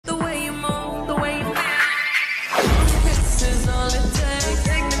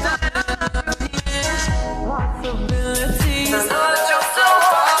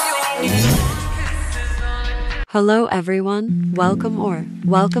Hello everyone,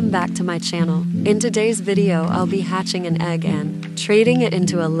 welcome back to my channel. In today's video I'll be hatching an egg and trading it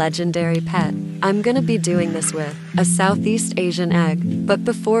into a legendary pet. I'm gonna be doing this with a Southeast Asian egg, but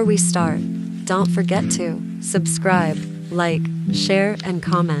before we start, don't forget to subscribe, like, share and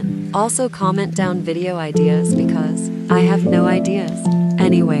comment. Also comment down video ideas because I have no ideas.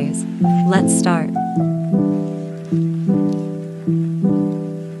 Anyways, let's start.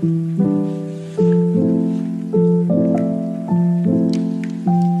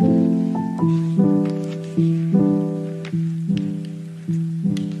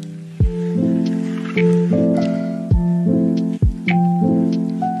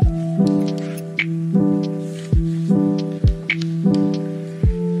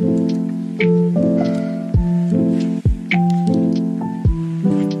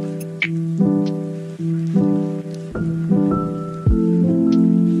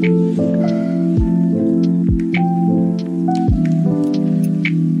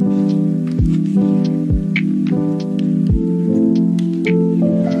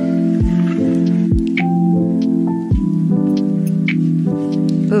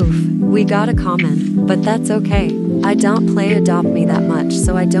 Oof, we got a comment, but that's okay. I don't play Adopt Me that much,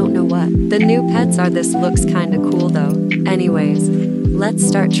 so I don't know what the new pets are. This looks kinda cool though. Anyways, let's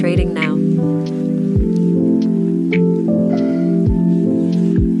start trading now.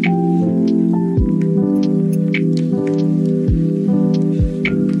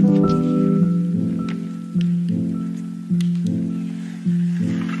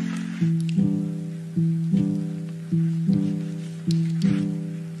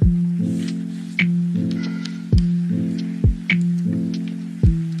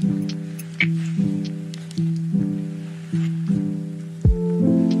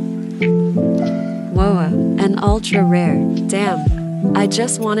 Whoa, an ultra rare. Damn, I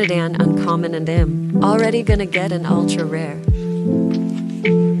just wanted an uncommon and am already gonna get an ultra rare.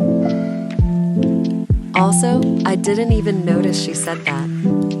 Also, I didn't even notice she said that.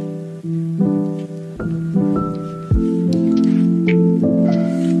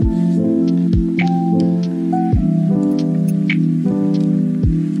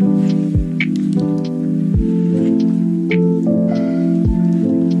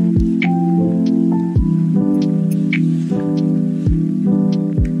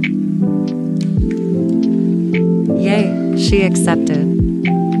 Yay, she accepted.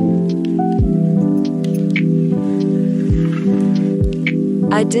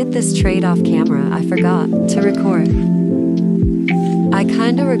 I did this trade off camera, I forgot to record. I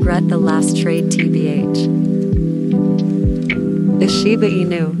kinda regret the last trade tbh. The Shiba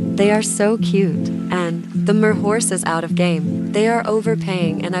Inu, they are so cute, and the mer horse is out of game. They are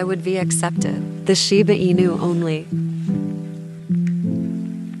overpaying and I would be accepted. The Shiba Inu only.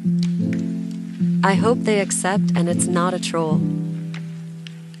 I hope they accept and it's not a troll.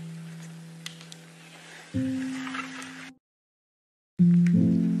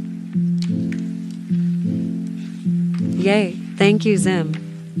 Yay, thank you Zim.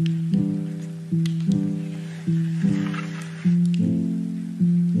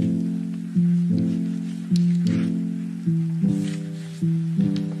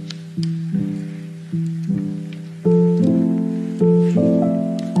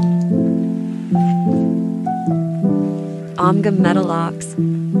 Omga Metalox.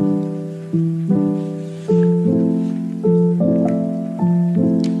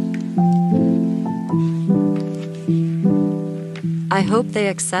 I hope they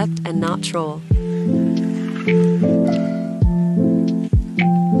accept and not troll.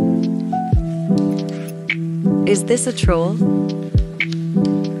 Is this a troll?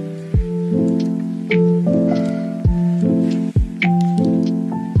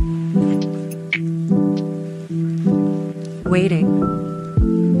 Waiting.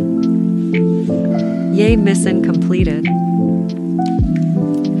 Yay, mission completed.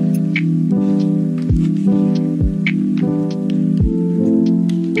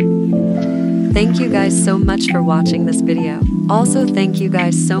 Thank you guys so much for watching this video. Also thank you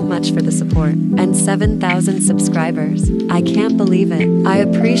guys so much for the support and 7,000 subscribers. I can't believe it. I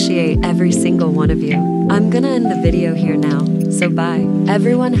appreciate every single one of you. I'm gonna end the video here now, so bye.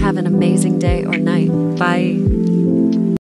 Everyone have an amazing day or night. Bye.